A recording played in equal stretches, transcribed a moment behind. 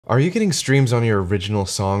Are you getting streams on your original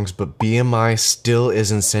songs, but BMI still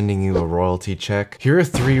isn't sending you a royalty check? Here are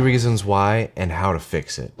 3 reasons why and how to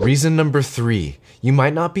fix it. Reason number 3, you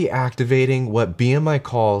might not be activating what BMI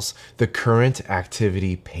calls the current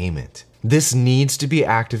activity payment. This needs to be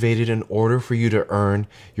activated in order for you to earn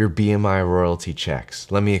your BMI royalty checks.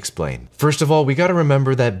 Let me explain. First of all, we gotta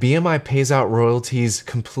remember that BMI pays out royalties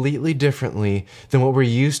completely differently than what we're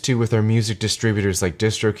used to with our music distributors like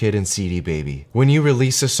Distrokid and CD Baby. When you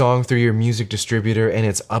release a song through your music distributor and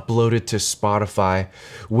it's uploaded to Spotify,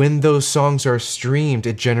 when those songs are streamed,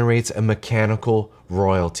 it generates a mechanical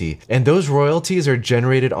royalty. And those royalties are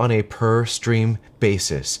generated on a per stream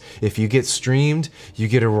basis. If you get streamed, you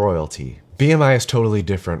get a royalty. BMI is totally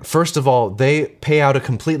different. First of all, they pay out a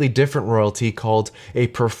completely different royalty called a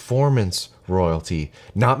performance royalty.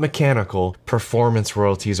 Not mechanical, performance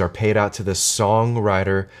royalties are paid out to the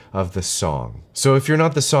songwriter of the song. So if you're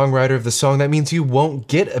not the songwriter of the song, that means you won't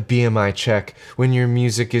get a BMI check when your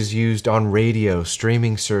music is used on radio,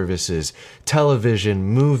 streaming services, television,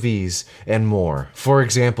 movies, and more. For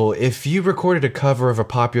example, if you recorded a cover of a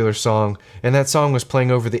popular song and that song was playing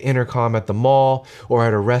over the intercom at the mall or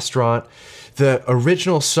at a restaurant, the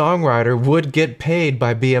original songwriter would get paid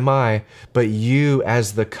by BMI, but you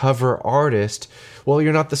as the cover artist, well,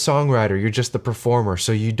 you're not the songwriter, you're just the performer,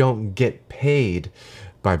 so you don't get paid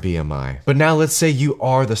by BMI. But now let's say you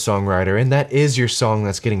are the songwriter and that is your song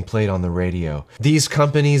that's getting played on the radio. These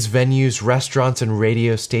companies, venues, restaurants, and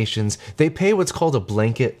radio stations, they pay what's called a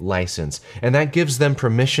blanket license, and that gives them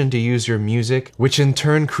permission to use your music, which in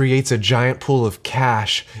turn creates a giant pool of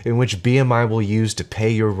cash in which BMI will use to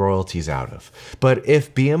pay your royalties out of. But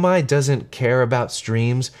if BMI doesn't care about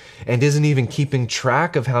streams and isn't even keeping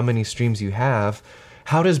track of how many streams you have,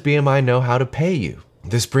 how does BMI know how to pay you?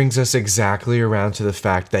 This brings us exactly around to the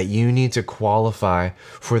fact that you need to qualify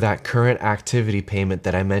for that current activity payment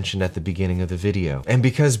that I mentioned at the beginning of the video. And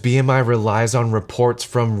because BMI relies on reports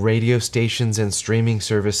from radio stations and streaming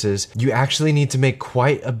services, you actually need to make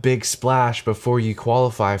quite a big splash before you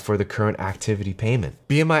qualify for the current activity payment.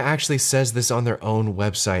 BMI actually says this on their own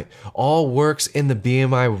website. All works in the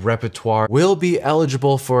BMI repertoire will be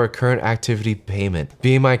eligible for a current activity payment.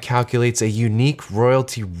 BMI calculates a unique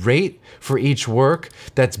royalty rate for each work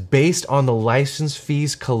that's based on the license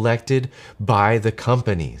fees collected by the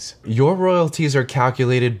companies. Your royalties are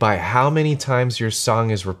calculated by how many times your song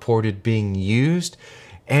is reported being used,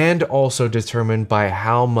 and also determined by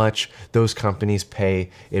how much those companies pay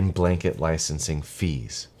in blanket licensing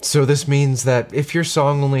fees. So this means that if your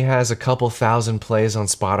song only has a couple thousand plays on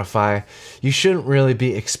Spotify, you shouldn't really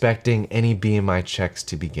be expecting any BMI checks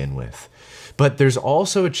to begin with. But there's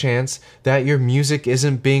also a chance that your music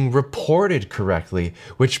isn't being reported correctly,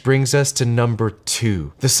 which brings us to number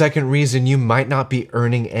 2. The second reason you might not be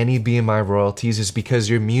earning any BMI royalties is because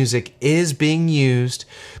your music is being used,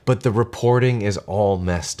 but the reporting is all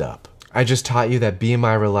messed up. I just taught you that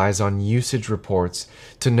BMI relies on usage reports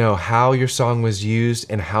to know how your song was used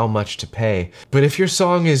and how much to pay. But if your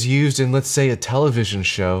song is used in, let's say, a television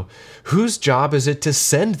show, whose job is it to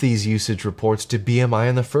send these usage reports to BMI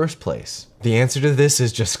in the first place? The answer to this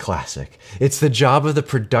is just classic. It's the job of the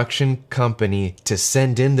production company to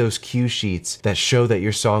send in those cue sheets that show that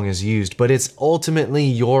your song is used, but it's ultimately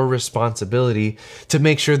your responsibility to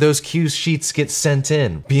make sure those cue sheets get sent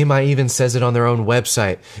in. BMI even says it on their own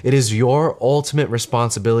website. It is your ultimate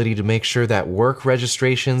responsibility to make sure that work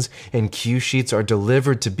registrations and cue sheets are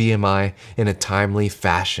delivered to BMI in a timely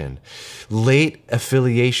fashion. Late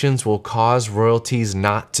affiliations will cause royalties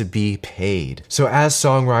not to be paid. So as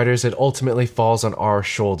songwriters, it ultimately falls on our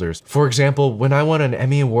shoulders. For example, when I won an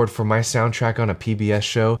Emmy Award for my soundtrack on a PBS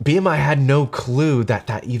show, BMI had no clue that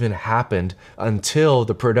that even happened until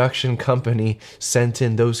the production company sent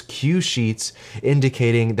in those cue sheets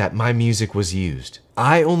indicating that my music was used.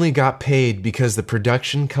 I only got paid because the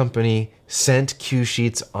production company sent cue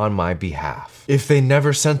sheets on my behalf. If they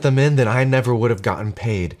never sent them in, then I never would have gotten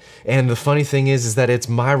paid. And the funny thing is that it's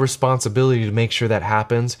my responsibility to make sure that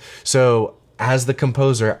happens. So as the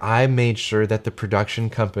composer, I made sure that the production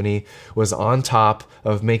company was on top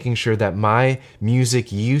of making sure that my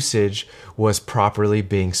music usage was properly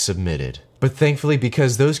being submitted. But thankfully,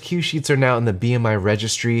 because those cue sheets are now in the BMI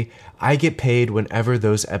registry, I get paid whenever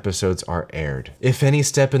those episodes are aired. If any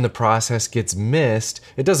step in the process gets missed,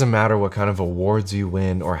 it doesn't matter what kind of awards you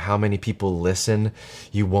win or how many people listen,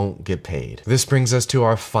 you won't get paid. This brings us to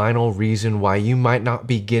our final reason why you might not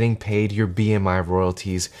be getting paid your BMI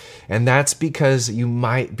royalties, and that's because you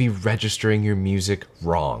might be registering your music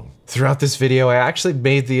wrong. Throughout this video, I actually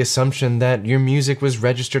made the assumption that your music was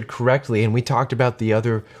registered correctly, and we talked about the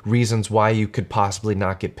other reasons why you could possibly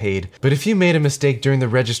not get paid. But if you made a mistake during the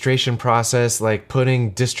registration process, like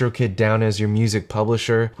putting Distrokid down as your music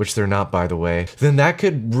publisher, which they're not by the way, then that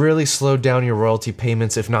could really slow down your royalty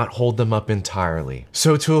payments if not hold them up entirely.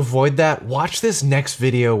 So to avoid that, watch this next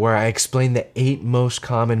video where I explain the 8 most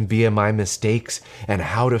common BMI mistakes and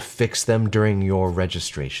how to fix them during your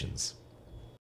registrations.